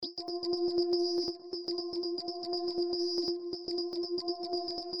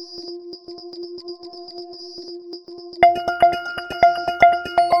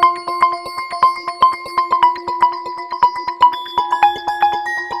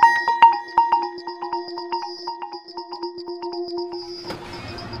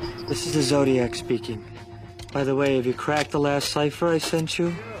This is the Zodiac speaking. By the way, have you cracked the last cipher I sent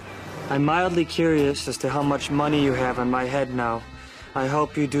you? I'm mildly curious as to how much money you have on my head now. I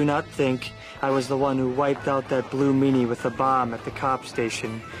hope you do not think I was the one who wiped out that blue meanie with a bomb at the cop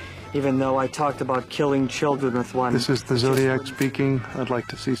station, even though I talked about killing children with one. This is the Zodiac speaking. I'd like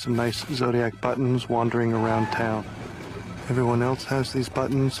to see some nice Zodiac buttons wandering around town. Everyone else has these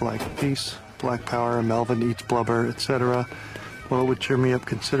buttons like peace, black power, Melvin eats blubber, etc. Well, it would cheer me up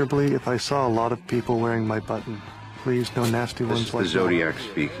considerably if I saw a lot of people wearing my button. Please, no nasty ones like that. This is the Zodiac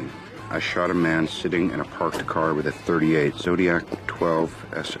speaking. I shot a man sitting in a parked car with a .38, Zodiac 12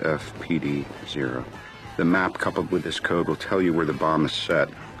 SFPD 0. The map coupled with this code will tell you where the bomb is set.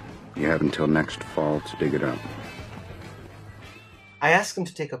 You have until next fall to dig it up. I ask him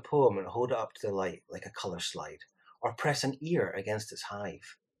to take a poem and hold it up to the light like a colour slide, or press an ear against its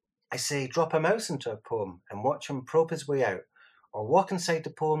hive. I say, drop a mouse into a poem and watch him probe his way out, or walk inside the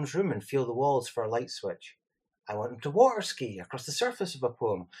poem's room and feel the walls for a light switch. I want him to water ski across the surface of a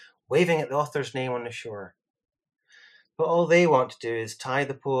poem, waving at the author's name on the shore. But all they want to do is tie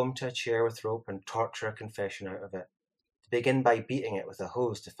the poem to a chair with rope and torture a confession out of it, to begin by beating it with a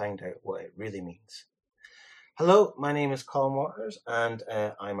hose to find out what it really means. Hello, my name is Colin Waters, and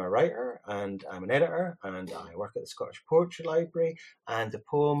I'm a writer, and I'm an editor, and I work at the Scottish Poetry Library, and the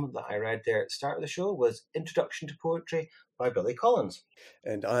poem that I read there at the start of the show was Introduction to Poetry by Billy Collins.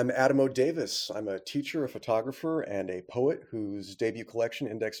 And I'm Adam O. Davis. I'm a teacher, a photographer, and a poet whose debut collection,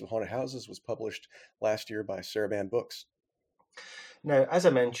 Index of Haunted Houses, was published last year by Sarabande Books. Now, as I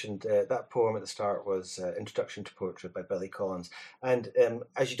mentioned, that poem at the start was Introduction to Poetry by Billy Collins. And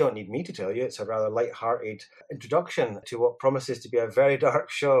as you don't need me to tell you, it's a rather light-hearted introduction to what promises to be a very dark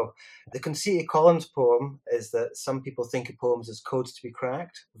show. The conceit of Collins' poem is that some people think of poems as codes to be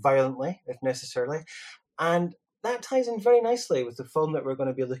cracked, violently, if necessarily. And that ties in very nicely with the film that we're going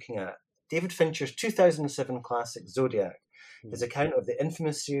to be looking at, David Fincher's 2007 classic Zodiac. His account of the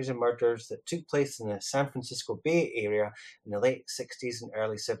infamous series of murders that took place in the San Francisco Bay Area in the late 60s and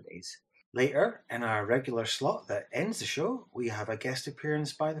early 70s. Later, in our regular slot that ends the show, we have a guest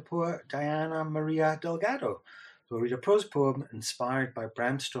appearance by the poet Diana Maria Delgado, who will read a prose poem inspired by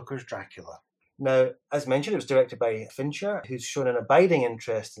Bram Stoker's Dracula. Now, as mentioned, it was directed by Fincher, who's shown an abiding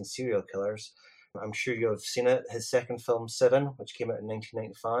interest in serial killers. I'm sure you've seen it. His second film, Seven, which came out in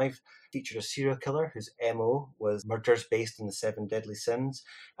 1995, featured a serial killer whose MO was murders based on the 7 deadly sins.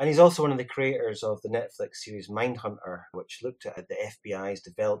 And he's also one of the creators of the Netflix series Mindhunter, which looked at the FBI's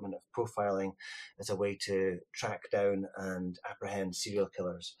development of profiling as a way to track down and apprehend serial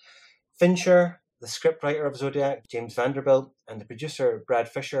killers. Fincher, the scriptwriter of Zodiac, James Vanderbilt, and the producer, Brad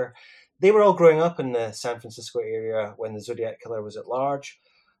Fisher, they were all growing up in the San Francisco area when the Zodiac killer was at large.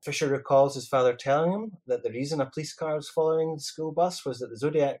 Fisher recalls his father telling him that the reason a police car was following the school bus was that the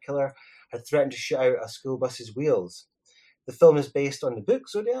Zodiac killer had threatened to shoot out a school bus's wheels. The film is based on the book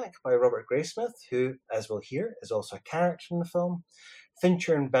Zodiac by Robert Graysmith, who, as we'll hear, is also a character in the film.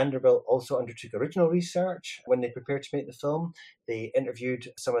 Fincher and Vanderbilt also undertook original research. When they prepared to make the film, they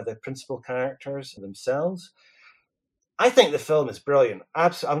interviewed some of the principal characters themselves. I think the film is brilliant.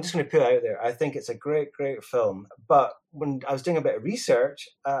 I'm just going to put it out there. I think it's a great, great film. But when I was doing a bit of research,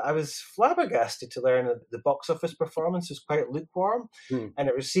 I was flabbergasted to learn that the box office performance was quite lukewarm, and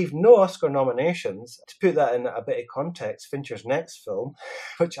it received no Oscar nominations. To put that in a bit of context, Fincher's next film,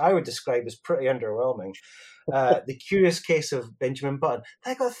 which I would describe as pretty underwhelming, The Curious Case of Benjamin Button,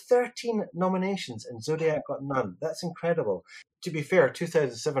 that got 13 nominations and Zodiac got none. That's incredible. To be fair,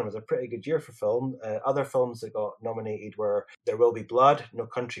 2007 was a pretty good year for film. Other films that got nominated were There Will Be Blood, No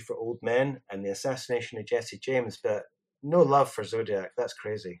Country for Old Men, and The Assassination of Jesse James, but no love for Zodiac. That's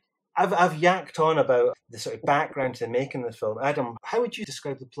crazy. I've yacked on about the sort of background to making the film. Adam, how would you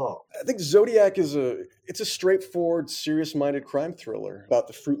describe the plot? I think Zodiac is a straightforward, serious-minded crime thriller about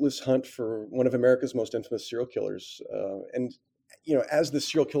the fruitless hunt for one of America's most infamous serial killers. And as the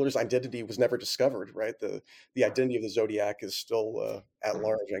serial killer's identity was never discovered, right? The identity of the Zodiac is still at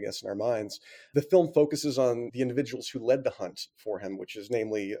large, I guess, in our minds. The film focuses on the individuals who led the hunt for him, which is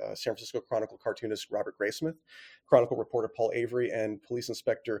namely San Francisco Chronicle cartoonist Robert Graysmith, Chronicle reporter Paul Avery, and police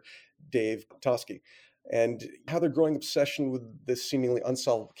inspector Dave Toschi. And how their growing obsession with this seemingly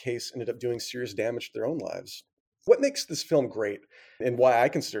unsolved case ended up doing serious damage to their own lives. What makes this film great, and why I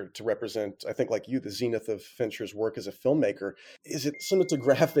consider it to represent, I think like you, the zenith of Fincher's work as a filmmaker, is its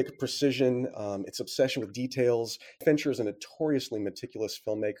cinematographic precision, its obsession with details. Fincher is a notoriously meticulous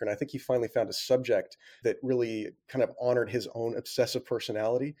filmmaker, and I think he finally found a subject that really kind of honored his own obsessive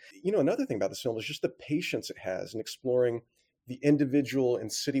personality. Another thing about this film is just the patience it has in exploring the individual and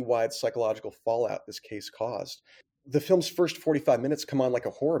citywide psychological fallout this case caused. the film's first 45 minutes come on like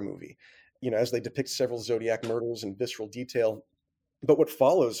a horror movie, as they depict several Zodiac murders in visceral detail. But what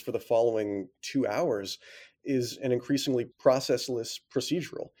follows for the following 2 hours is an increasingly processless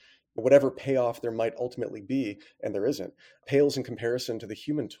procedural. Whatever payoff there might ultimately be, and there isn't, pales in comparison to the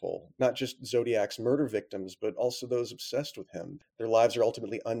human toll, not just Zodiac's murder victims, but also those obsessed with him. Their lives are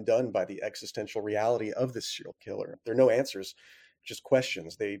ultimately undone by the existential reality of this serial killer. There are no answers, just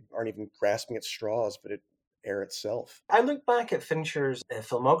questions. They aren't even grasping at straws, but at air itself. I look back at Fincher's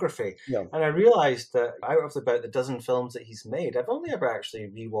filmography, Yeah. and I realised that out of about the dozen films that he's made, I've only ever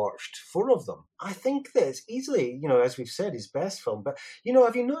actually rewatched 4 of them. I think that it's easily, as we've said, his best film. But,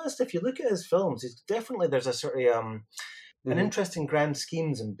 have you noticed, if you look at his films, there's a sort of an interest in grand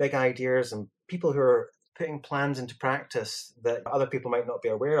schemes and big ideas and people who are putting plans into practice that other people might not be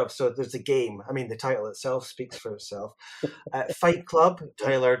aware of. So there's a game. I mean, the title itself speaks for itself. Fight Club,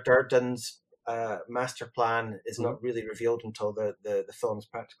 Tyler Durden's master plan is not really revealed until the film's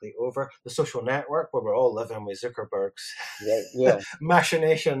practically over. The Social Network, where we're all living with Zuckerberg's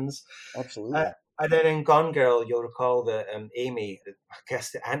machinations. Absolutely. And then in Gone Girl, you'll recall that Amy, I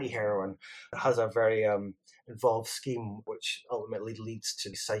guess the anti-heroine, has a very involved scheme which ultimately leads to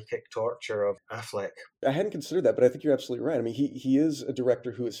the psychic torture of Affleck. I hadn't considered that, but I think you're absolutely right. I mean, he is a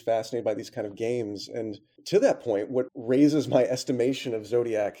director who is fascinated by these kind of games. And to that point, what raises my estimation of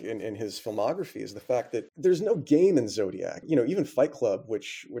Zodiac in his filmography is the fact that there's no game in Zodiac. Even Fight Club,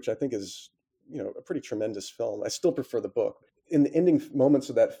 which I think is, a pretty tremendous film. I still prefer the book. In the ending moments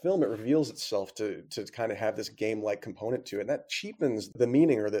of that film, it reveals itself to kind of have this game-like component to it. And that cheapens the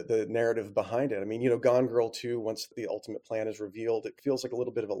meaning or the narrative behind it. I mean, Gone Girl 2, once the ultimate plan is revealed, it feels like a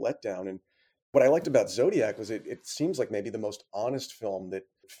little bit of a letdown. And what I liked about Zodiac was it seems like maybe the most honest film that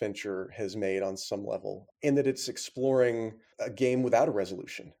Fincher has made on some level, in that it's exploring a game without a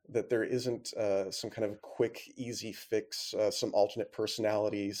resolution, that there isn't some kind of quick, easy fix, some alternate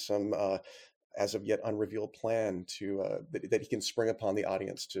personality, some as of yet unrevealed plan to that he can spring upon the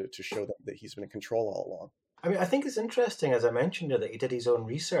audience to show them that he's been in control all along. I mean, I think it's interesting, as I mentioned, that he did his own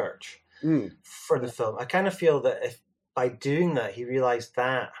research for the film. I kind of feel that if by doing that, he realized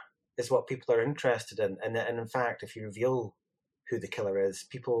that is what people are interested in. And in fact, if you reveal who the killer is,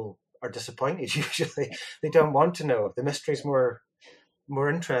 people are disappointed usually. They don't want to know. The mystery's more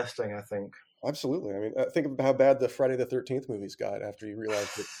interesting, I think. Absolutely. I mean, think of how bad the Friday the 13th movies got after you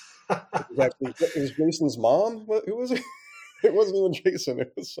realized that it was Jason's mom. Who was it? It wasn't even Jason.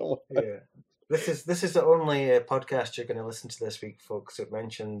 It was someone. Yeah. This is the only podcast you're going to listen to this week, folks. It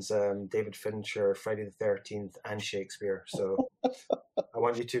mentions David Fincher, Friday the 13th, and Shakespeare. So I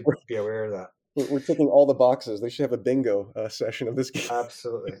want you to be aware of that. We're ticking all the boxes. They should have a bingo session of this game.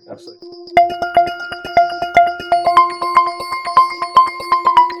 Absolutely.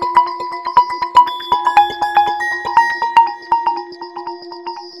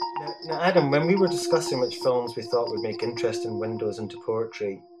 Now, Adam, when we were discussing which films we thought would make interesting windows into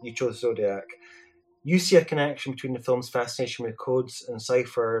poetry, you chose Zodiac. You see a connection between the film's fascination with codes and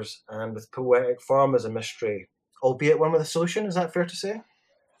ciphers and with poetic form as a mystery, albeit one with a solution. Is that fair to say?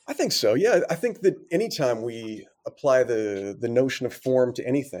 I think so. Yeah, I think that anytime we apply the notion of form to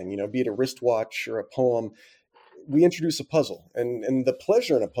anything, be it a wristwatch or a poem, we introduce a puzzle. And the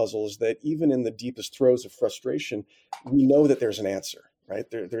pleasure in a puzzle is that even in the deepest throes of frustration, we know that there's an answer, right?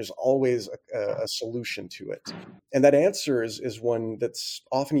 There's always a solution to it. And that answer is one that's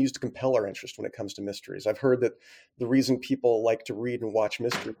often used to compel our interest when it comes to mysteries. I've heard that the reason people like to read and watch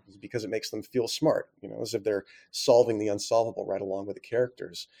mysteries is because it makes them feel smart, as if they're solving the unsolvable right along with the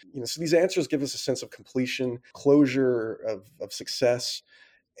characters. So these answers give us a sense of completion, closure, of success.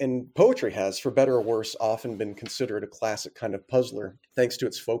 And poetry has, for better or worse, often been considered a classic kind of puzzler, thanks to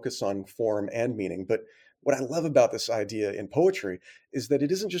its focus on form and meaning. But what I love about this idea in poetry is that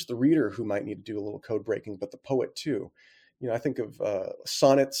it isn't just the reader who might need to do a little code breaking, but the poet too. I think of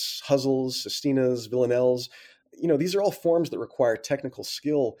sonnets, huzzles, sestinas, villanelles. These are all forms that require technical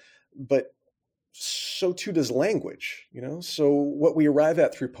skill, but so too does language. So what we arrive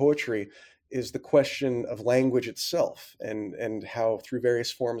at through poetry is the question of language itself, and how through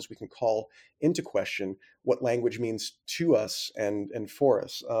various forms we can call into question what language means to us and for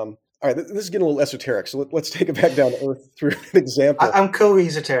us. All right, this is getting a little esoteric, so let's take it back down to earth through an example. I'm cool with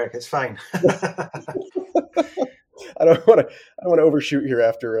esoteric. It's fine. I don't want to overshoot here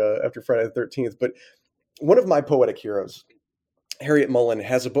after Friday the 13th, but one of my poetic heroes, Harriet Mullen,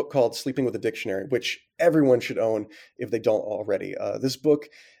 has a book called Sleeping with a Dictionary, which everyone should own if they don't already. This book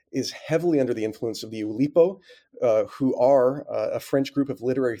is heavily under the influence of the Oulipo, who are a French group of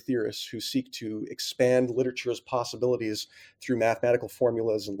literary theorists who seek to expand literature's possibilities through mathematical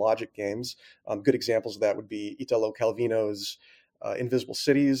formulas and logic games. Good examples of that would be Italo Calvino's Invisible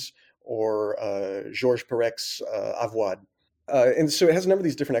Cities or Georges Perec's Avoid. And so it has a number of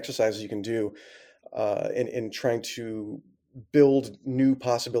these different exercises you can do in trying to build new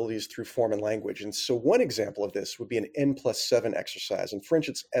possibilities through form and language. And so one example of this would be an N+7 exercise. In French,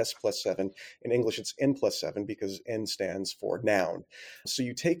 it's S+7. In English, it's N+7 because N stands for noun. So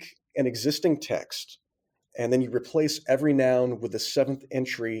you take an existing text and then you replace every noun with the seventh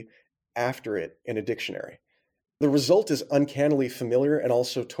entry after it in a dictionary. The result is uncannily familiar and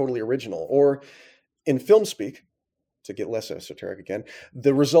also totally original. Or in film speak, to get less esoteric again,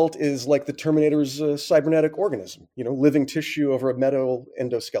 the result is like the Terminator's cybernetic organism, living tissue over a metal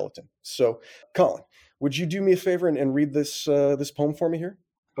endoskeleton. So, Colin, would you do me a favor and read this poem for me here?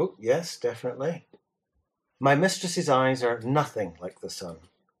 Oh, yes, definitely. My mistress's eyes are nothing like the sun.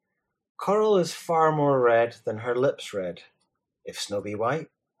 Coral is far more red than her lips red. If snow be white,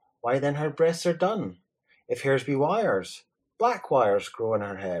 why then her breasts are dun. If hairs be wires, black wires grow in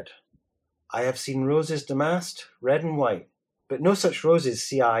her head. I have seen roses damasked, red and white, but no such roses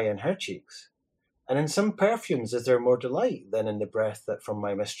see I in her cheeks. And in some perfumes is there more delight than in the breath that from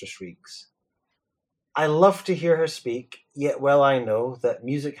my mistress reeks. I love to hear her speak, yet well I know that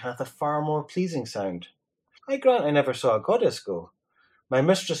music hath a far more pleasing sound. I grant I never saw a goddess go. My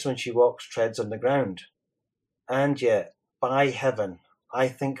mistress when she walks treads on the ground. And yet, by heaven, I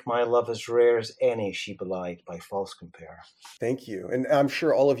think my love as rare as any she belied by false compare. Thank you. And I'm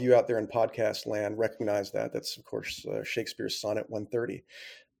sure all of you out there in podcast land recognize that. That's, of course, Shakespeare's Sonnet 130.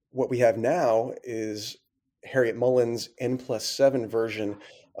 What we have now is Harriet Mullen's N+7 version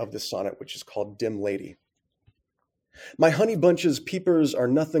of the sonnet, which is called Dim Lady. My honey bunches peepers are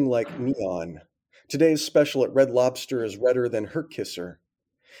nothing like neon. Today's special at Red Lobster is redder than her kisser.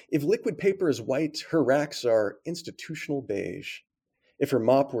 If liquid paper is white, her racks are institutional beige. If her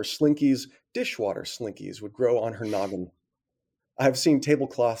mop were slinkies, dishwater slinkies would grow on her noggin. I've seen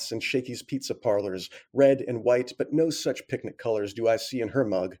tablecloths in Shakey's pizza parlors, red and white, but no such picnic colors do I see in her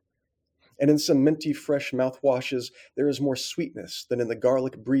mug. And in some minty fresh mouthwashes, there is more sweetness than in the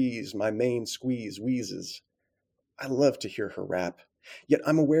garlic breeze my main squeeze wheezes. I love to hear her rap, yet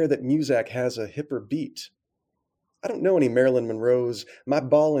I'm aware that Muzak has a hipper beat. I don't know any Marilyn Monroes. My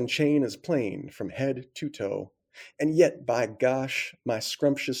ball and chain is plain from head to toe. And yet, by gosh, my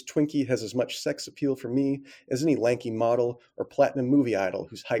scrumptious Twinkie has as much sex appeal for me as any lanky model or platinum movie idol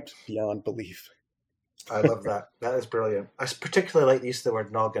who's hyped beyond belief. I love that. That is brilliant. I particularly like the use of the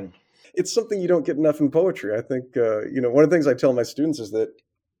word noggin. It's something you don't get enough in poetry. I think, one of the things I tell my students is that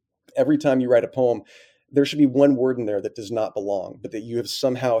every time you write a poem, there should be one word in there that does not belong, but that you have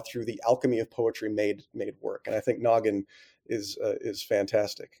somehow, through the alchemy of poetry, made work. And I think noggin is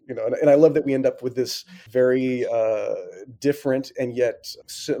fantastic, and I love that we end up with this very different and yet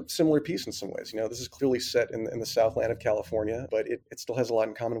similar piece in some ways. This is clearly set in the Southland of California, but it still has a lot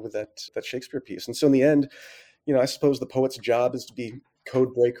in common with that Shakespeare piece. And so in the end, I suppose the poet's job is to be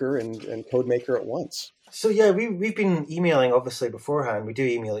code breaker and code maker at once. So yeah, we've been emailing obviously beforehand. We do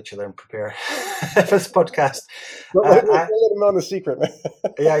email each other and prepare for this podcast. Let them know the secret.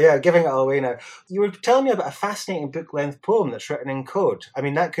 Yeah, giving it all away now. You were telling me about a fascinating book-length poem that's written in code. I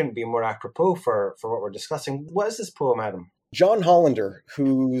mean, that couldn't be more apropos for what we're discussing. What is this poem, Adam? John Hollander,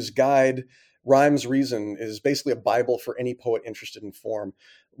 whose guide Rhymes Reason is basically a Bible for any poet interested in form,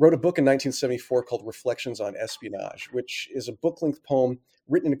 wrote a book in 1974 called Reflections on Espionage, which is a book-length poem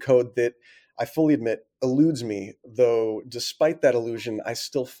written in code that I fully admit eludes me, though despite that illusion, I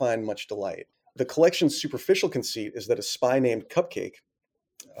still find much delight. The collection's superficial conceit is that a spy named Cupcake,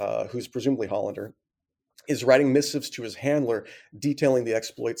 who's presumably Hollander, is writing missives to his handler detailing the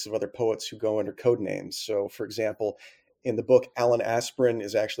exploits of other poets who go under code names. So, for example, in the book, Alan Aspirin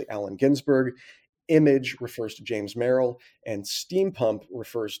is actually Allen Ginsberg, Image refers to James Merrill, and Steam Pump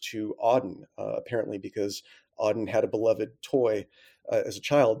refers to Auden, apparently because Auden had a beloved toy as a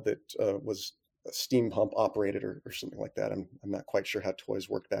child that was a steam pump operated or something like that. I'm not quite sure how toys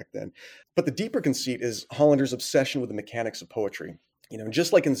worked back then. But the deeper conceit is Hollander's obsession with the mechanics of poetry.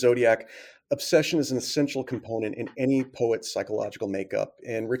 Just like in Zodiac, obsession is an essential component in any poet's psychological makeup.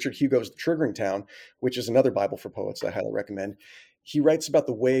 In Richard Hugo's The Triggering Town, which is another Bible for poets I highly recommend, he writes about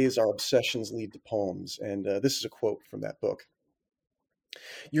the ways our obsessions lead to poems. And this is a quote from that book.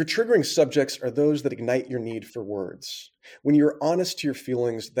 Your triggering subjects are those that ignite your need for words. When you're honest to your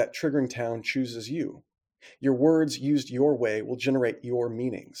feelings, that triggering town chooses you. Your words used your way will generate your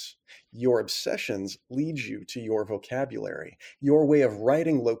meanings. Your obsessions lead you to your vocabulary. Your way of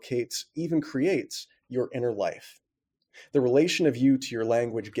writing locates, even creates, your inner life. The relation of you to your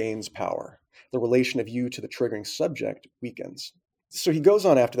language gains power. The relation of you to the triggering subject weakens. So he goes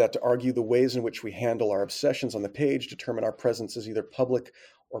on after that to argue the ways in which we handle our obsessions on the page determine our presence as either public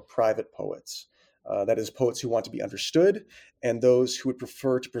or private poets. That is, poets who want to be understood and those who would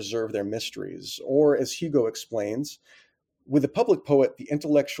prefer to preserve their mysteries. Or, as Hugo explains, with the public poet, the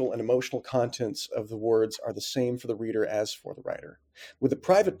intellectual and emotional contents of the words are the same for the reader as for the writer. With the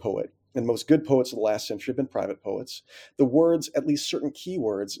private poet, and most good poets of the last century have been private poets, the words, at least certain key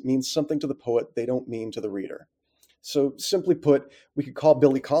words, mean something to the poet they don't mean to the reader. So simply put, we could call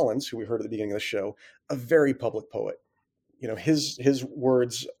Billy Collins, who we heard at the beginning of the show, a very public poet. You know, his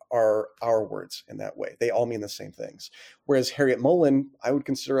words are our words in that way. They all mean the same things. Whereas Harriet Mullen, I would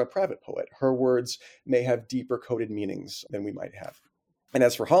consider a private poet. Her words may have deeper coded meanings than we might have. And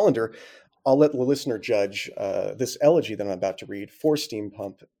as for Hollander, I'll let the listener judge this elegy that I'm about to read for Steam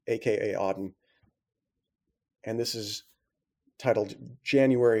Pump, aka Auden. And this is titled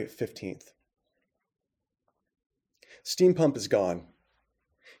January 15th. Steam Pump is gone.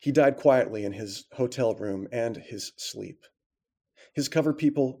 He died quietly in his hotel room and his sleep. His cover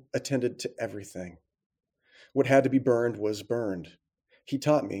people attended to everything. What had to be burned was burned. He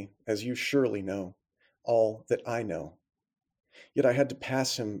taught me, as you surely know, all that I know. Yet I had to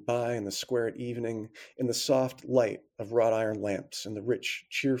pass him by in the square at evening, in the soft light of wrought iron lamps and the rich,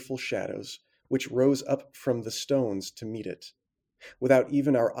 cheerful shadows which rose up from the stones to meet it, without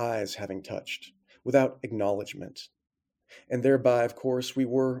even our eyes having touched, without acknowledgement. And thereby, of course, we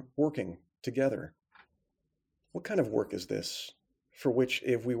were working together. What kind of work is this, for which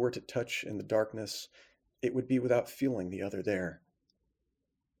if we were to touch in the darkness, it would be without feeling the other there?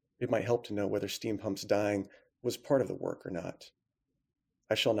 It might help to know whether Steam Pump's dying was part of the work or not.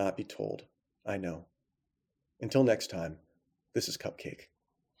 I shall not be told, I know. Until next time, this is Cupcake.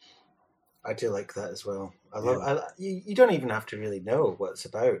 I do like that as well. You don't even have to really know what it's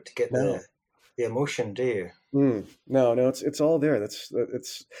about to get the emotion, do you? No, it's all there. And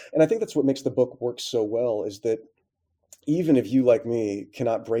I think that's what makes the book work so well, is that even if you, like me,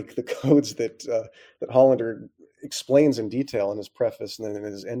 cannot break the codes that Hollander explains in detail in his preface and then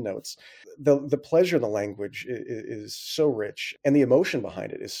in his endnotes, the pleasure in the language is so rich, and the emotion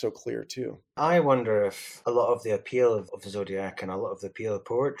behind it is so clear too. I wonder if a lot of the appeal of the Zodiac and a lot of the appeal of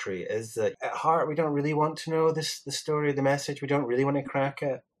poetry is that at heart we don't really want to know the story, the message. We don't really want to crack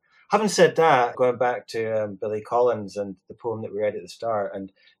it. Having said that, going back to Billy Collins and the poem that we read at the start,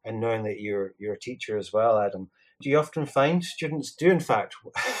 and knowing that you're a teacher as well, Adam, do you often find students do in fact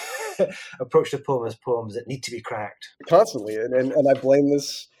approach the poem as poems that need to be cracked? Constantly, and I blame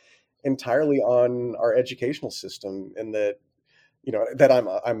this entirely on our educational system, and that that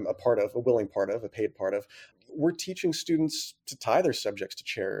I'm a part of, a willing part of, a paid part of. We're teaching students to tie their subjects to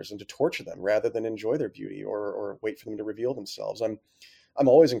chairs and to torture them rather than enjoy their beauty or wait for them to reveal themselves. I'm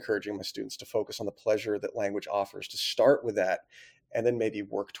always encouraging my students to focus on the pleasure that language offers, to start with that, and then maybe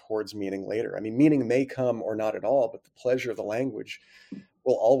work towards meaning later. I mean, meaning may come or not at all, but the pleasure of the language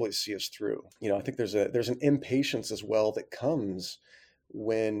will always see us through. I think there's an impatience as well that comes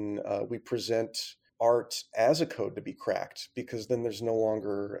when we present art as a code to be cracked, because then there's no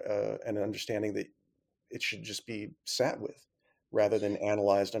longer an understanding that it should just be sat with rather than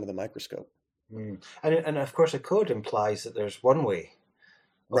analyzed under the microscope. And of course, a code implies that there's one way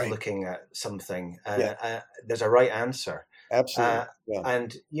of Right. looking at something. There's a right answer. Absolutely.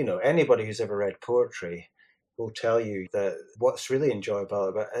 And, anybody who's ever read poetry will tell you that what's really enjoyable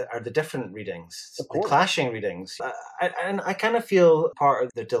about it are the different readings, Of the course. clashing readings. And I kind of feel part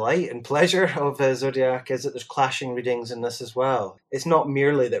of the delight and pleasure of Zodiac is that there's clashing readings in this as well. It's not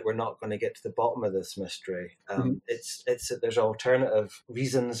merely that we're not going to get to the bottom of this mystery. It's that there's alternative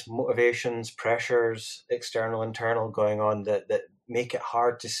reasons, motivations, pressures, external, internal going on that make it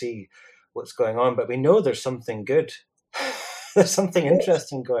hard to see what's going on. But we know there's something good. There's something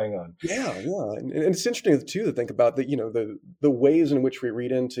interesting going on. Yeah. And it's interesting too to think about that. The ways in which we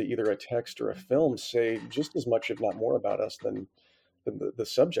read into either a text or a film say just as much, if not more, about us than the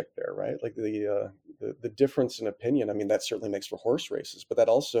subject there, right? Like the difference in opinion. I mean, that certainly makes for horse races, but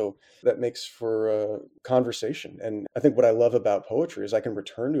that makes for conversation. And I think what I love about poetry is I can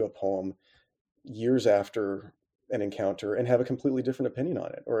return to a poem years after an encounter and have a completely different opinion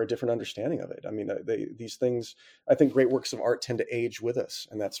on it or a different understanding of it. I mean, these things, I think great works of art tend to age with us,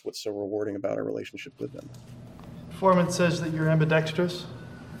 and that's what's so rewarding about our relationship with them. Foreman says that you're ambidextrous.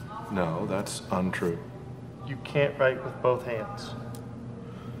 No, that's untrue. You can't write with both hands.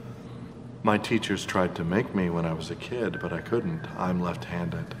 My teachers tried to make me when I was a kid, but I couldn't. I'm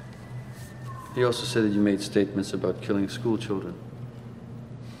left-handed. He also said that you made statements about killing school children.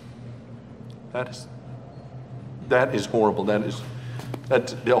 That is horrible.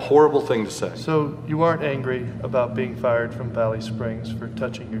 That's a horrible thing to say. So you aren't angry about being fired from Valley Springs for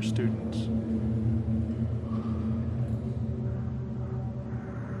touching your students?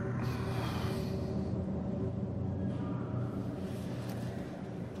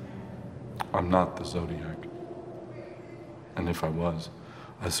 I'm not the Zodiac. And if I was,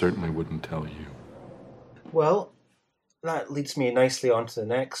 I certainly wouldn't tell you. Well, that leads me nicely on to the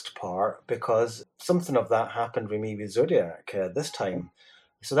next part, because something of that happened with me with Zodiac this time.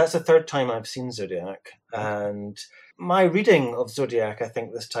 So that's the third time I've seen Zodiac. And my reading of Zodiac, I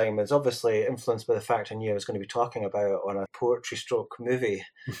think this time, is obviously influenced by the fact I knew I was going to be talking about it on a poetry stroke movie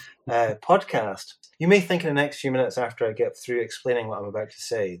podcast. You may think in the next few minutes after I get through explaining what I'm about to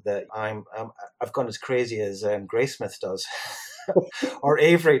say that I've gone as crazy as Graysmith does or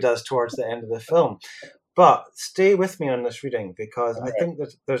Avery does towards the end of the film. But stay with me on this reading, because I think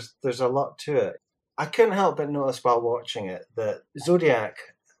that there's a lot to it. I couldn't help but notice while watching it that Zodiac,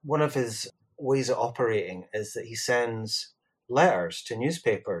 one of his ways of operating is that he sends letters to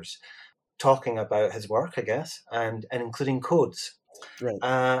newspapers talking about his work, I guess, and including codes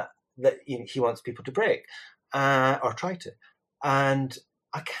that he wants people to break or try to. And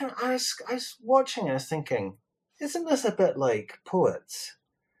I was watching and I was thinking, isn't this a bit like poets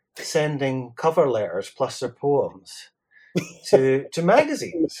sending cover letters plus their poems to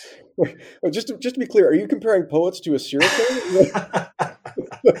magazines? Just to be clear, are you comparing poets to a serial killer?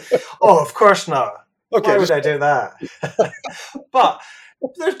 Oh, of course not. Okay, Why would I do that? But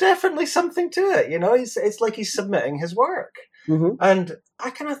there's definitely something to it, you know. It's like he's submitting his work. Mm-hmm. And I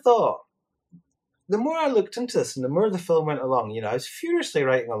kind of thought, the more I looked into this and the more the film went along, you know, I was furiously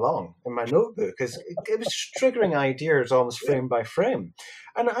writing along in my notebook because it was triggering ideas almost frame by frame.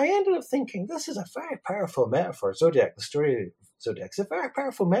 And I ended up thinking, this is a very powerful metaphor. Zodiac, the story of Zodiac, is a very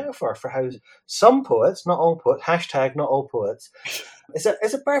powerful metaphor for how some poets, not all poets, hashtag not all poets, it's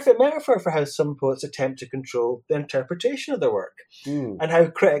a perfect metaphor for how some poets attempt to control the interpretation of their work and how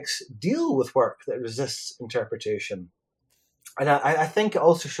critics deal with work that resists interpretation. And I think it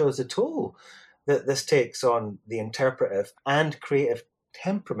also shows the toll that this takes on the interpretive and creative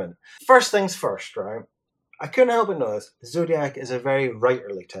temperament. First things first, right? I couldn't help but notice Zodiac is a very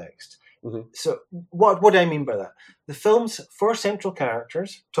writerly text. Mm-hmm. So what do I mean by that? The film's four central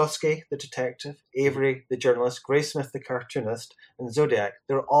characters, Toschi, the detective, Avery, the journalist, Graysmith, the cartoonist, and Zodiac,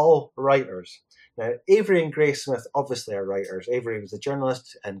 they're all writers. Now, Avery and Graysmith obviously are writers. Avery was a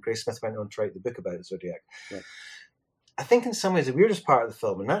journalist, and Graysmith went on to write the book about Zodiac. Right. I think in some ways the weirdest part of the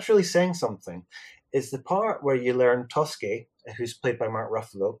film, and that's really saying something, is the part where you learn Toschi, who's played by Mark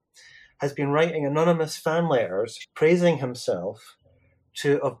Ruffalo, has been writing anonymous fan letters praising himself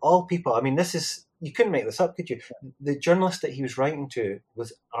to, of all people, I mean, this is, you couldn't make this up, could you? The journalist that he was writing to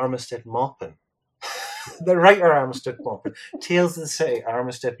was Armistead Maupin. The writer Armistead Maupin. Tales of the City,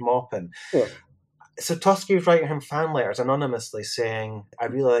 Armistead Maupin. Yeah. So Toschi was writing him fan letters anonymously saying, I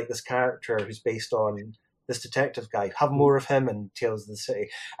really like this character who's based on this detective guy. Have more of him in Tales of the City.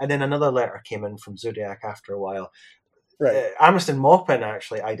 And then another letter came in from Zodiac after a while. Right. Armistead Maupin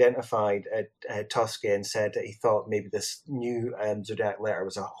actually identified Toschi and said that he thought maybe this new Zodiac letter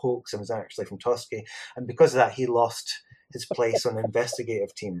was a hoax and was actually from Toschi. And because of that, he lost his place on the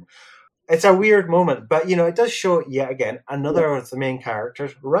investigative team. It's a weird moment, but, you know, it does show, yet again, another of the main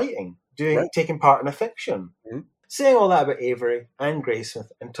characters writing, taking part in a fiction. Mm-hmm. Saying all that about Avery and Graysmith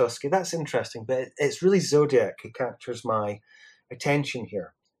and Toschi, that's interesting, but it's really Zodiac who captures my attention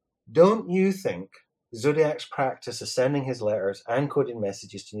here. Don't you think Zodiac's practice of sending his letters and coded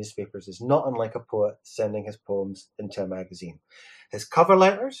messages to newspapers is not unlike a poet sending his poems into a magazine? His cover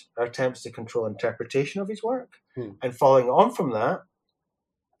letters are attempts to control interpretation of his work, and following on from that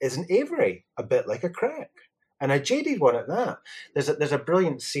is an Avery, a bit like a critic. And a jaded one at that. There's a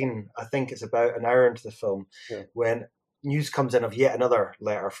brilliant scene, I think it's about an hour into the film, when news comes in of yet another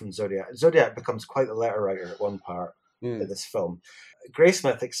letter from Zodiac. Zodiac becomes quite the letter writer at one part of this film.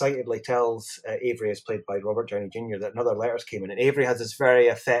 Graysmith excitedly tells Avery, as played by Robert Downey Jr., that another letters came in. And Avery has this very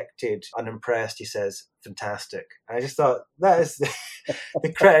affected, unimpressed, he says, fantastic. And I just thought, that is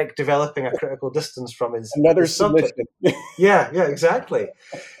the critic developing a critical distance from his subject. Yeah, exactly.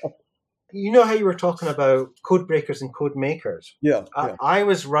 You know how you were talking about code breakers and code makers? Yeah. I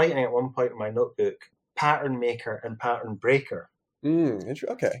was writing at one point in my notebook, pattern maker and pattern breaker.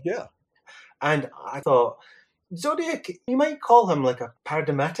 Okay, yeah. And I thought, Zodiac, you might call him like a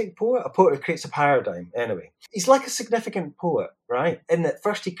paradigmatic poet, a poet who creates a paradigm, anyway. He's like a significant poet, right? In that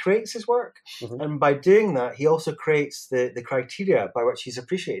first he creates his work, and by doing that, he also creates the criteria by which he's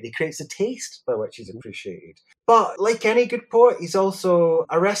appreciated. He creates the taste by which he's appreciated. But like any good poet, he's also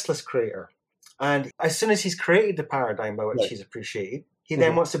a restless creator. And as soon as he's created the paradigm by which he's appreciated, he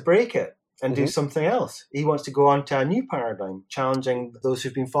then wants to break it and do something else. He wants to go on to a new paradigm, challenging those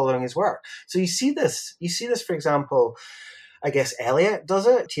who've been following his work. So you see this, for example, I guess Eliot does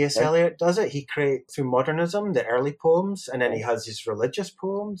it, T.S. Eliot does it. He creates, through modernism, the early poems, and then he has his religious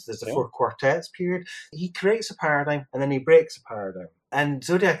poems. There's the four quartets period. He creates a paradigm, and then he breaks a paradigm. And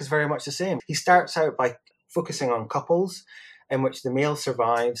Zodiac is very much the same. He starts out by focusing on couples in which the male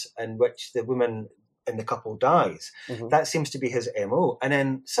survives and which the woman in the couple dies. That seems to be his MO. And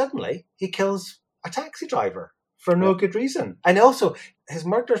then suddenly he kills a taxi driver for no good reason. And also, his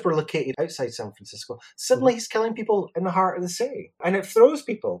murders were located outside San Francisco. Suddenly he's killing people in the heart of the city. And it throws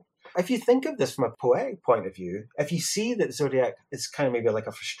people. If you think of this from a poetic point of view, if you see that Zodiac is kind of maybe like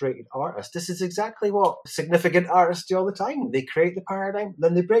a frustrated artist, this is exactly what significant artists do all the time. They create the paradigm,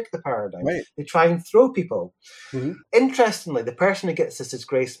 then they break the paradigm. They try and throw people. Interestingly, the person who gets this is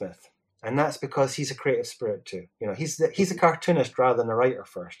Graysmith. And that's because he's a creative spirit too. You know, he's a cartoonist rather than a writer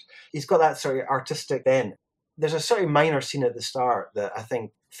first. He's got that sort of artistic bent. There's a sort of minor scene at the start that I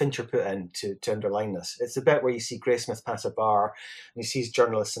think Fincher put in to underline this. It's the bit where you see Graysmith pass a bar and he sees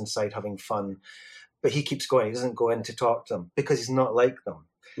journalists inside having fun, but he keeps going. He doesn't go in to talk to them because he's not like them.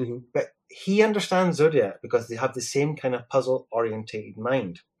 But he understands Zodiac because they have the same kind of puzzle-orientated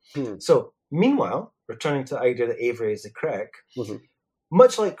mind. So, meanwhile, returning to the idea that Avery is the critic,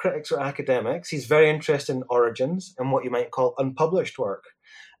 much like critics or academics, he's very interested in origins and what you might call unpublished work.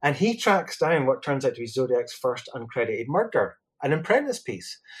 And he tracks down what turns out to be Zodiac's first uncredited murder, an apprentice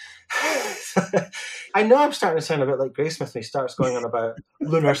piece. I know I'm starting to sound a bit like Graysmith when he starts going on about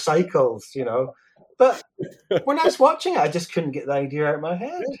lunar cycles, you know. But when I was watching it, I just couldn't get the idea out of my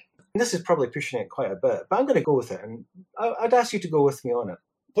head. And this is probably pushing it quite a bit, but I'm going to go with it. And I'd ask you to go with me on it.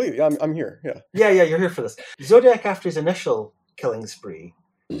 Please, I'm here, yeah. Yeah, you're here for this. Zodiac, after his initial killing spree,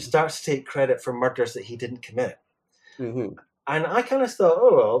 starts to take credit for murders that he didn't commit. And I kind of thought,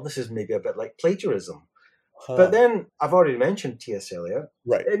 oh, well, this is maybe a bit like plagiarism. But then, I've already mentioned T.S. Eliot.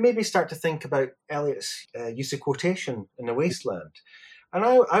 It made me start to think about Eliot's use of quotation in The Wasteland. And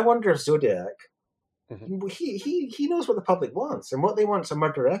I wonder if Zodiac, he knows what the public wants, and what they want is a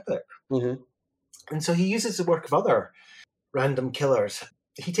murder epic. And so he uses the work of other random killers.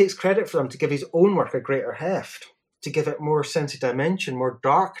 He takes credit for them to give his own work a greater heft, to give it more sense of dimension, more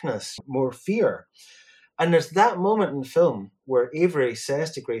darkness, more fear. And there's that moment in the film where Avery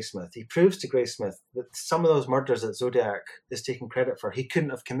says to Graysmith, he proves to Graysmith that some of those murders that Zodiac is taking credit for, he couldn't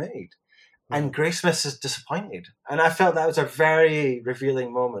have committed. And Graysmith is disappointed. And I felt that was a very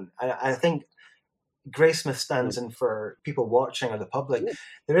revealing moment. I think Graysmith stands in for people watching or the public.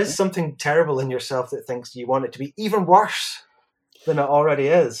 There is something terrible in yourself that thinks you want it to be even worse than it already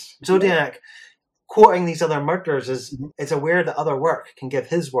is. Zodiac, quoting these other murders, is aware that other work can give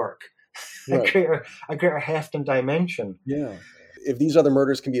his work a greater heft and dimension. Yeah. If these other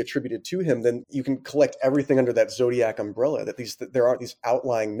murders can be attributed to him, then you can collect everything under that Zodiac umbrella, that there are these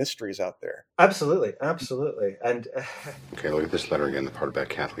outlying mysteries out there. Absolutely. And Okay, look at this letter again, the part about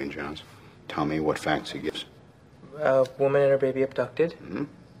Kathleen Johns. Tell me what facts he gives. A woman and her baby abducted.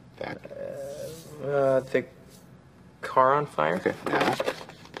 Fact. The car on fire. Okay, now,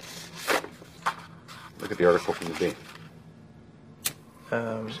 look at the article from the Bee.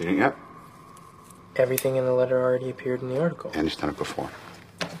 Seen it yet? Everything in the letter already appeared in the article. And he's done it before.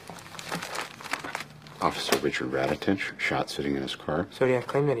 Officer Richard Raditich, shot sitting in his car. Zodiac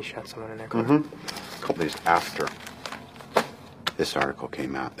claimed that he shot someone in their car. A couple days after this article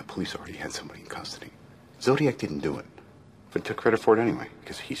came out, the police already had somebody in custody. Zodiac didn't do it, but took credit for it anyway,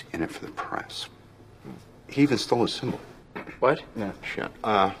 because he's in it for the press. He even stole his symbol. What? Yeah, shit.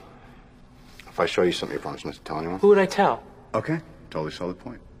 If I show you something, you promise not to tell anyone? Who would I tell? Okay, totally solid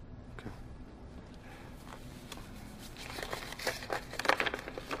point. Okay.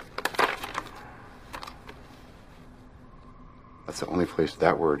 That's the only place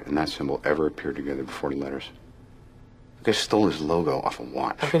that word and that symbol ever appeared together before the letters. The guy stole his logo off a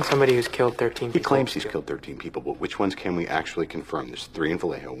watch. How can somebody who's killed 13 people... He claims he's killed 13 people, but which ones can we actually confirm? There's 3 in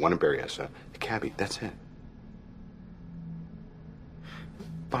Vallejo, 1 in Berryessa, the cabbie, that's it.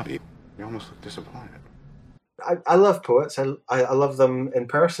 Bobby, you almost look disappointed. I love poets. I love them in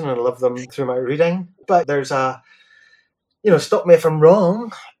person and I love them through my reading. But there's stop me if I'm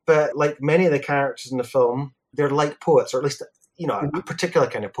wrong, but like many of the characters in the film, they're like poets, or at least a particular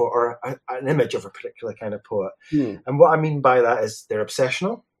kind of poet, or an image of a particular kind of poet. Hmm. And what I mean by that is they're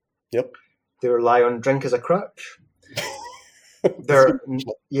obsessional. Yep. They rely on drink as a crutch. They're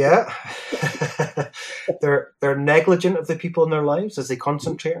they're negligent of the people in their lives as they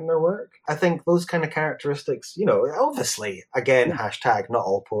concentrate on their work. I think those kind of characteristics, obviously, again, hashtag not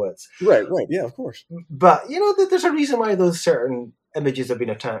all poets. Right, yeah, of course. But, there's a reason why those certain images have been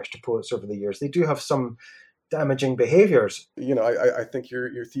attached to poets over the years. They do have some damaging behaviors. I think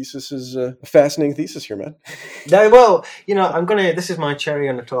your thesis is a fascinating thesis here, man. Now, well, this is my cherry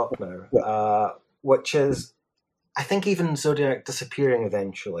on the top now, which is, I think even Zodiac disappearing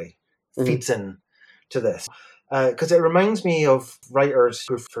eventually feeds in to this. Because it reminds me of writers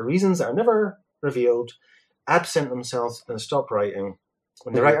who, for reasons that are never revealed, absent themselves and stop writing.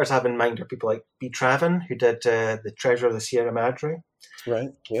 When the writers I have in mind are people like B. Travin, who did The Treasure of the Sierra Madre.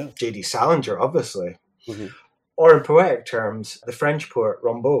 Right, yeah. J.D. Salinger, obviously. Mm-hmm. Or in poetic terms, the French poet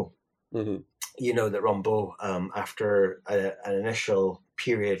Rimbaud. Mm-hmm. You know that Rimbaud, after an initial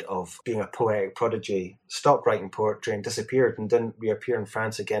period of being a poetic prodigy, stopped writing poetry and disappeared and didn't reappear in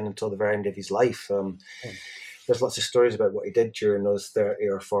France again until the very end of his life. There's lots of stories about what he did during those 30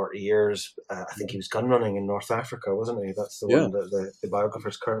 or 40 years. I think he was gun running in North Africa, wasn't he? That's the one that the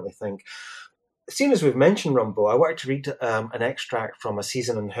biographers currently think. Seeing as we've mentioned Rimbaud, I wanted to read an extract from A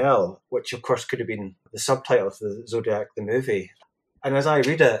Season in Hell, which of course could have been the subtitle of the Zodiac, the movie. And as I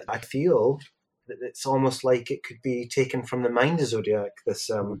read it, I feel that it's almost like it could be taken from the mind of Zodiac, this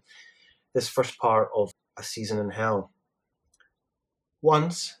first part of A Season in Hell.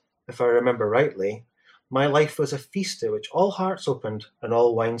 Once, if I remember rightly, my life was a feast at which all hearts opened and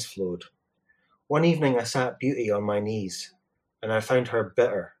all wines flowed. One evening I sat Beauty on my knees, and I found her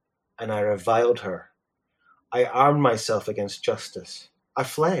bitter, and I reviled her. I armed myself against justice. I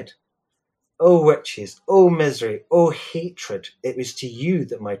fled. O witches, O misery, O hatred, it was to you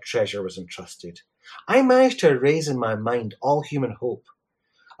that my treasure was entrusted. I managed to erase in my mind all human hope.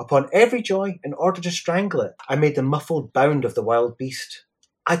 Upon every joy, in order to strangle it, I made the muffled bound of the wild beast.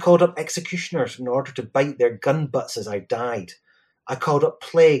 I called up executioners in order to bite their gun butts as I died. I called up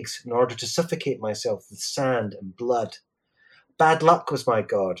plagues in order to suffocate myself with sand and blood. Bad luck was my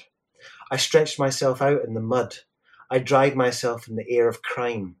god. I stretched myself out in the mud. I dried myself in the air of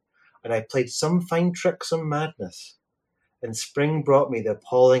crime, and I played some fine tricks on madness. And spring brought me the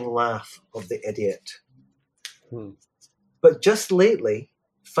appalling laugh of the idiot. But just lately,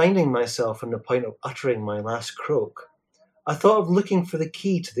 finding myself on the point of uttering my last croak, I thought of looking for the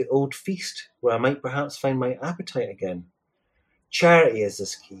key to the old feast, where I might perhaps find my appetite again. Charity is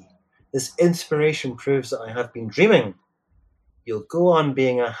this key. This inspiration proves that I have been dreaming. You'll go on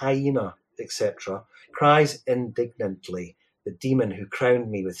being a hyena, etc., cries indignantly the demon who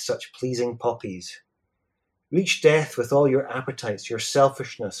crowned me with such pleasing poppies. Reach death with all your appetites, your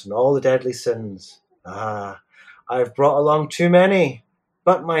selfishness, and all the deadly sins. Ah, I have brought along too many.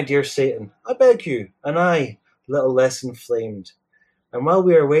 But, my dear Satan, I beg you, and I, little less inflamed. And while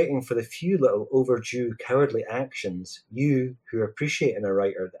we are waiting for the few little overdue cowardly actions, you, who appreciate in a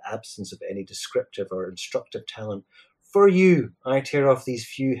writer the absence of any descriptive or instructive talent, for you, I tear off these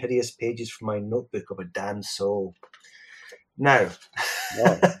few hideous pages from my notebook of a damned soul. Now,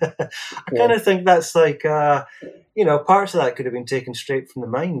 Wow. I kind of think that's like, parts of that could have been taken straight from the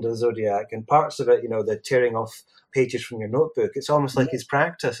mind of Zodiac, and parts of it, the tearing off pages from your notebook. It's almost like his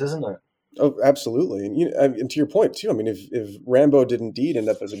practice, isn't it? Oh, absolutely. And to your point, too, I mean, if Rambo did indeed end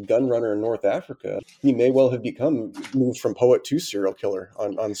up as a gun runner in North Africa, he may well have moved from poet to serial killer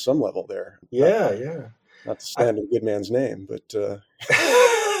on some level there. Yeah. Not to stand in a good man's name, but...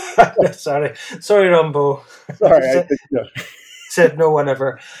 Sorry, Rambo. Sorry, Said no one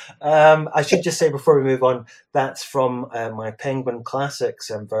ever. I should just say before we move on, that's from my Penguin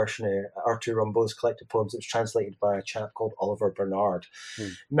Classics version of Arthur Rimbaud's collected poems. It was translated by a chap called Oliver Bernard.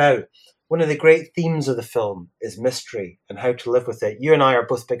 Now, one of the great themes of the film is mystery and how to live with it. You and I are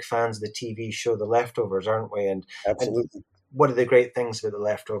both big fans of the TV show The Leftovers, aren't we? And absolutely. And one of the great things about The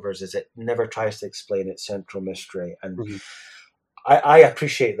Leftovers is it never tries to explain its central mystery. And I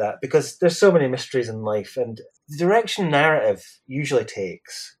appreciate that, because there's so many mysteries in life, and the direction narrative usually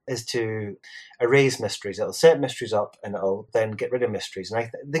takes is to erase mysteries. It'll set mysteries up and it'll then get rid of mysteries. And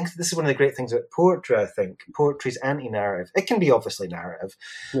I think this is one of the great things about poetry, I think. Poetry's anti-narrative. It can be obviously narrative,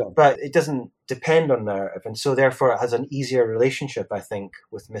 but it doesn't depend on narrative. And so therefore it has an easier relationship, I think,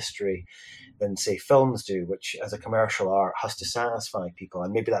 with mystery than, say, films do, which as a commercial art has to satisfy people.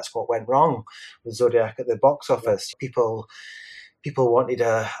 And maybe that's what went wrong with Zodiac at the box office. People wanted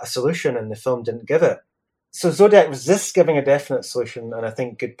a solution and the film didn't give it. So Zodiac resists giving a definite solution, and I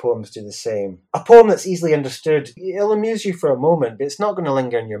think good poems do the same. A poem that's easily understood, it'll amuse you for a moment, but it's not going to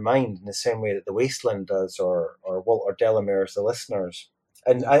linger in your mind in the same way that The Wasteland does, or Walter Delamere's The Listeners.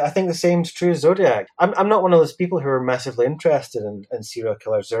 And I think the same's true of Zodiac. I'm not one of those people who are massively interested in serial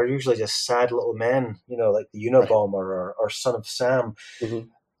killers. They're usually just sad little men, like the Unabomber or Son of Sam. Mm-hmm.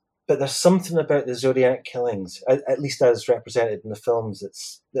 But there's something about the Zodiac killings, at least as represented in the films,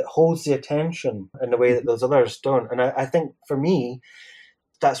 that holds the attention in a way that those others don't. And I think for me,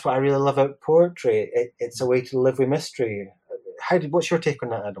 that's what I really love about poetry. It's a way to live with mystery. What's your take on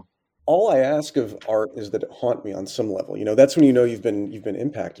that, Adam? All I ask of art is that it haunt me on some level. That's when you've been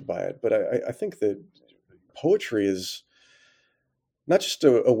impacted by it. But I think that poetry is not just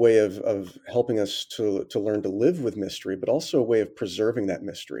a way of helping us to learn to live with mystery, but also a way of preserving that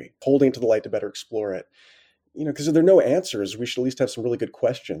mystery, holding it to the light to better explore it. Because if there are no answers, we should at least have some really good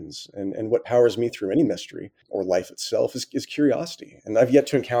questions. And what powers me through any mystery or life itself is curiosity. And I've yet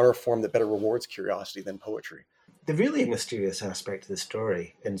to encounter a form that better rewards curiosity than poetry. The really mysterious aspect of the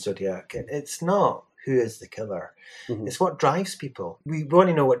story in Zodiac, it's not who is the killer. Mm-hmm. It's what drives people. We want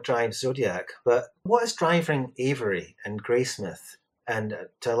to know what drives Zodiac, but what is driving Avery and Graysmith, and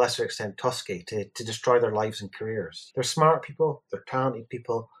to a lesser extent Toschi, to destroy their lives and careers? They're smart people, they're talented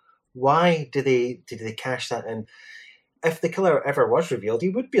people. Why do they cash that in? If the killer ever was revealed, he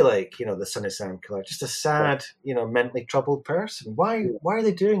would be like, the Son of Sam killer, just a sad, mentally troubled person. Why are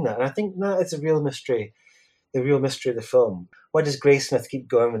they doing that? And I think that is a real mystery, the real mystery of the film. Why does Graysmith keep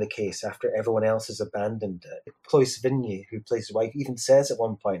going with the case after everyone else has abandoned it? Chloe Sevigny, who plays his wife, even says at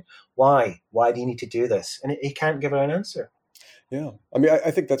one point, why? Why do you need to do this? And he can't give her an answer. Yeah, I mean,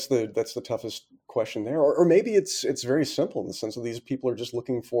 I think that's the toughest question there, or maybe it's very simple in the sense that these people are just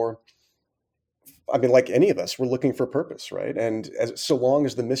looking for. I mean, like any of us, we're looking for purpose, right? And so long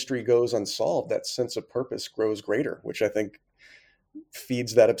as the mystery goes unsolved, that sense of purpose grows greater, which I think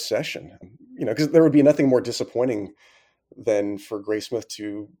feeds that obsession. Because there would be nothing more disappointing than for Graysmith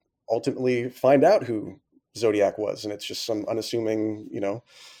to ultimately find out who Zodiac was, and it's just some unassuming,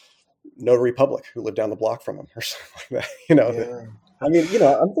 notary public who lived down the block from him or something like that. Yeah. I mean,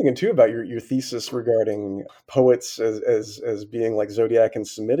 I'm thinking too about your thesis regarding poets as being like Zodiac and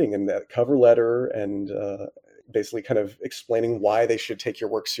submitting in that cover letter and basically kind of explaining why they should take your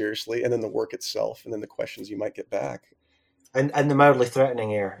work seriously, and then the work itself, and then the questions you might get back. And the mildly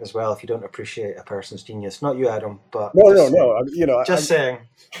threatening air as well, if you don't appreciate a person's genius. Not you, Adam, but no. Just saying.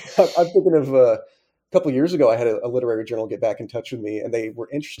 I'm thinking of a couple of years ago, I had a literary journal get back in touch with me, and they were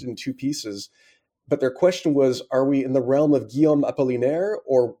interested in two pieces. But their question was, are we in the realm of Guillaume Apollinaire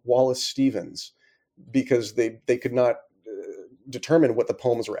or Wallace Stevens? Because they could not determine what the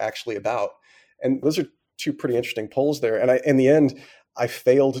poems were actually about. And those are two pretty interesting polls there. And in the end, I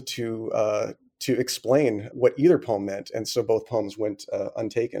failed to explain what either poem meant. And so both poems went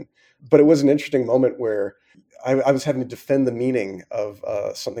untaken. But it was an interesting moment where I was having to defend the meaning of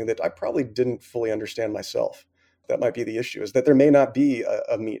something that I probably didn't fully understand myself. That might be the issue, is that there may not be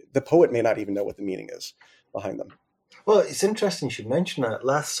the poet may not even know what the meaning is behind them. Well, it's interesting you should mention that.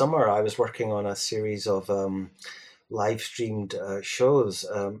 Last summer, I was working on a series of live streamed shows,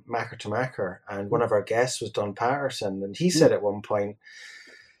 Macker to Macker, and one of our guests was Don Patterson, and he said at one point,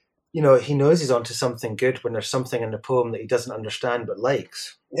 he knows he's onto something good when there's something in the poem that he doesn't understand but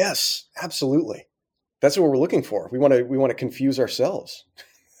likes. Yes, absolutely. That's what we're looking for. We want to confuse ourselves.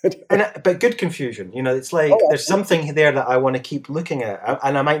 But good confusion, it's like there's something there that I want to keep looking at,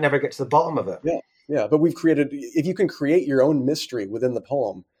 and I might never get to the bottom of it. Yeah. But if you can create your own mystery within the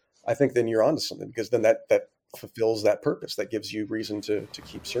poem, I think then you're onto something, because then that fulfills that purpose. That gives you reason to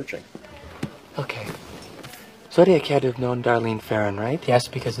keep searching. Okay. Zodiac had to have known Darlene Ferrin, right? Yes,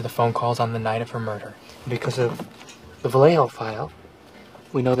 because of the phone calls on the night of her murder. Because of the Vallejo file,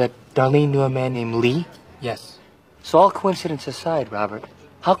 we know that Darlene knew a man named Lee? Yes. So all coincidence aside, Robert,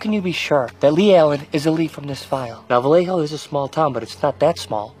 how can you be sure that Lee Allen is a Lee from this file? Now, Vallejo is a small town, but it's not that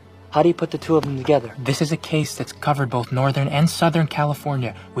small. How do you put the two of them together? This is a case that's covered both Northern and Southern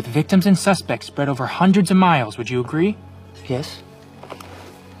California, with victims and suspects spread over hundreds of miles. Would you agree? Yes.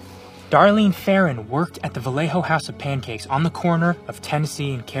 Darlene Ferrin worked at the Vallejo House of Pancakes on the corner of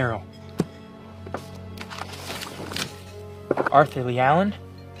Tennessee and Carroll. Arthur Lee Allen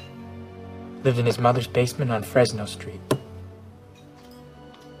lived in his mother's basement on Fresno Street.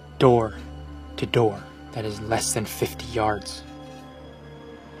 Door to door, that is less than 50 yards.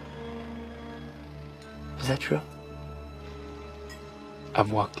 Is that true?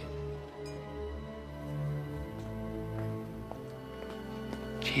 I've walked it.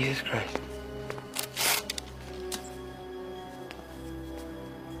 Jesus Christ.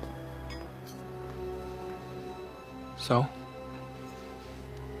 So?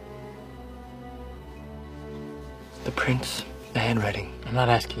 The prints, the handwriting. I'm not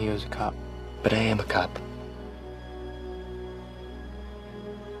asking you as a cop. But I am a cop.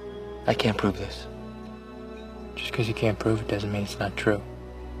 I can't prove this. Just because you can't prove it doesn't mean it's not true.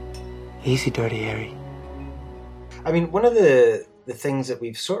 Easy, Dirty Harry. I mean, one of the things that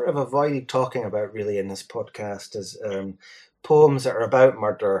we've sort of avoided talking about really in this podcast is poems that are about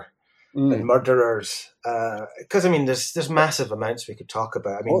murder and murderers. Because, I mean, there's massive amounts we could talk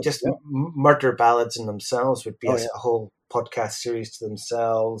about. I mean, murder ballads in themselves would be a whole podcast series to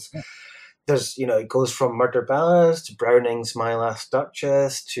themselves. Yeah. There's, it goes from murder ballads to Browning's My Last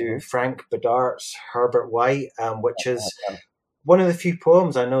Duchess to Frank Bidart's Herbert White, which is one of the few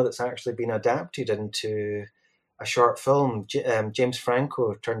poems I know that's actually been adapted into a short film. James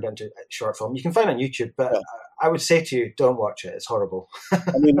Franco turned it into a short film. You can find it on YouTube, but I would say to you, don't watch it. It's horrible.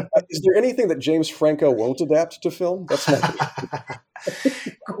 I mean, is there anything that James Franco won't adapt to film? That's not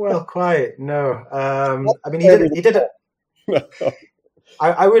well, quite no. I mean, he did it.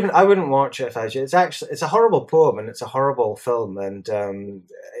 I wouldn't watch it if I was you. It's a horrible poem and it's a horrible film. And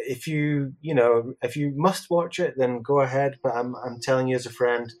if you must watch it, then go ahead. But I'm telling you as a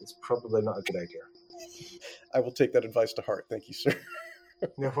friend, it's probably not a good idea. I will take that advice to heart. Thank you, sir.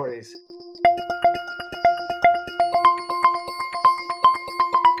 No worries.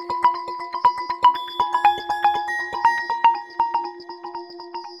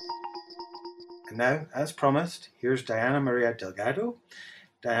 And now, as promised, here's Diana Maria Delgado.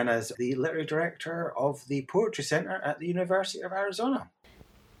 Diana is the literary director of the Poetry Center at the University of Arizona.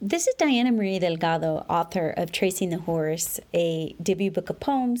 This is Diana Maria Delgado, author of Tracing the Horse, a debut book of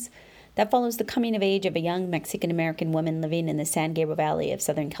poems that follows the coming of age of a young Mexican-American woman living in the San Gabriel Valley of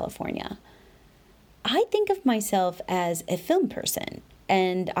Southern California. I think of myself as a film person,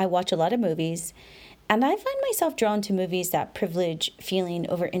 and I watch a lot of movies, and I find myself drawn to movies that privilege feeling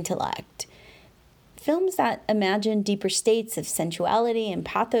over intellect. Films that imagine deeper states of sensuality and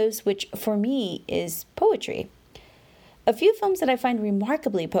pathos, which for me is poetry. A few films that I find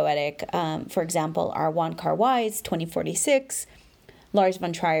remarkably poetic, for example, are Wong Kar-wai's 2046, Lars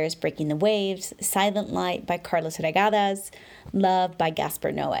von Trier's Breaking the Waves, Silent Light by Carlos Regadas, Love by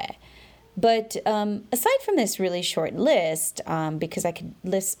Gaspar Noé. But aside from this really short list, because I could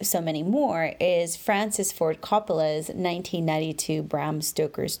list so many more, is Francis Ford Coppola's 1992 Bram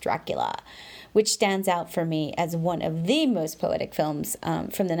Stoker's Dracula, which stands out for me as one of the most poetic films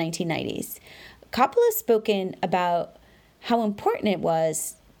from the 1990s. Coppola's spoken about how important it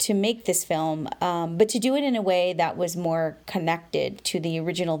was to make this film, but to do it in a way that was more connected to the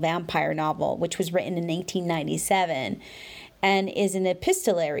original vampire novel, which was written in 1897 and is an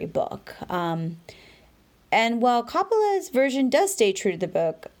epistolary book. And while Coppola's version does stay true to the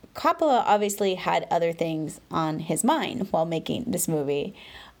book, Coppola obviously had other things on his mind while making this movie,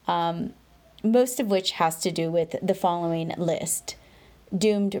 most of which has to do with the following list: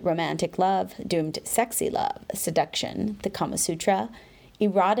 doomed romantic love, doomed sexy love, seduction, the Kama Sutra,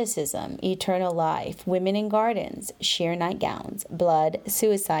 eroticism, eternal life, women in gardens, sheer nightgowns, blood,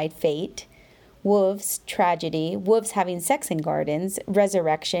 suicide, fate, wolves, tragedy, wolves having sex in gardens,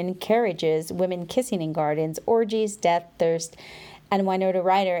 resurrection, carriages, women kissing in gardens, orgies, death, thirst, and Winona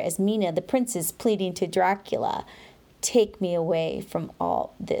Ryder as Mina, the princess, pleading to Dracula, take me away from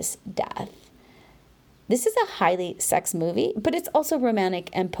all this death. This is a highly sex movie, but it's also romantic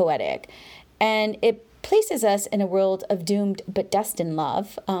and poetic, and it places us in a world of doomed but destined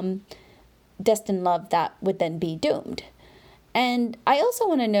love that would then be doomed. And I also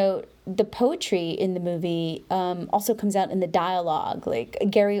want to note the poetry in the movie also comes out in the dialogue, like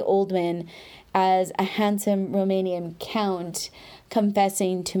Gary Oldman as a handsome Romanian count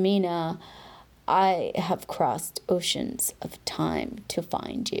confessing to Mina, I have crossed oceans of time to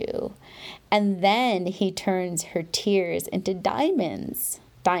find you. And then he turns her tears into diamonds.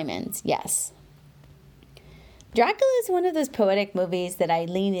 Diamonds, yes. Dracula is one of those poetic movies that I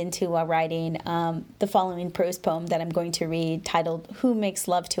leaned into while writing the following prose poem that I'm going to read, titled Who Makes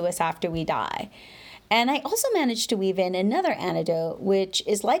Love to Us After We Die? And I also managed to weave in another anecdote, which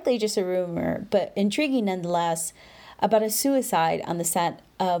is likely just a rumor, but intriguing nonetheless, about a suicide on the set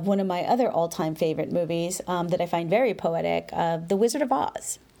of one of my other all-time favorite movies that I find very poetic, The Wizard of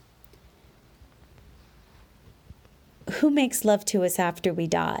Oz. Who makes love to us after we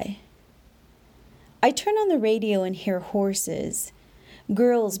die? I turn on the radio and hear horses,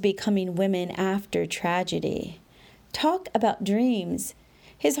 girls becoming women after tragedy. Talk about dreams.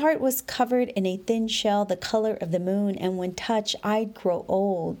 His heart was covered in a thin shell the color of the moon, and when touched, I'd grow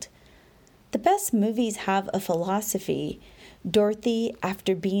old. The best movies have a philosophy. Dorothy,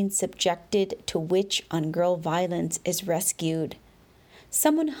 after being subjected to witch-on-girl violence, is rescued.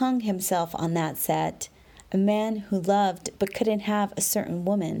 Someone hung himself on that set, a man who loved but couldn't have a certain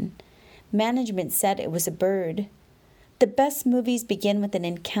woman. Management said it was a bird. The best movies begin with an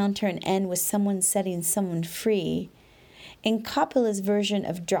encounter and end with someone setting someone free. In Coppola's version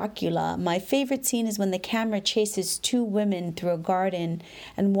of Dracula, my favorite scene is when the camera chases two women through a garden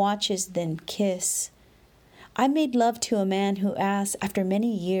and watches them kiss. I made love to a man who asked, after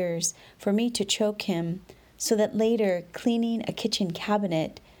many years, for me to choke him, so that later, cleaning a kitchen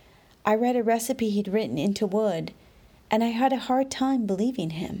cabinet, I read a recipe he'd written into wood, and I had a hard time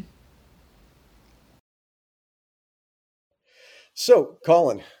believing him. So,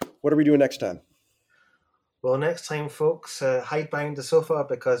 Colin, what are we doing next time? Well, next time, folks, hide behind the sofa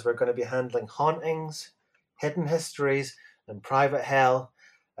because we're going to be handling hauntings, hidden histories, and private hell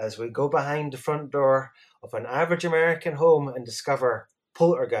as we go behind the front door of an average American home and discover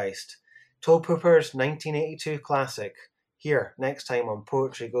Poltergeist, Tobe Hooper's 1982 classic, here next time on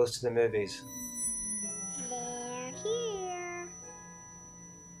Poetry Goes to the Movies.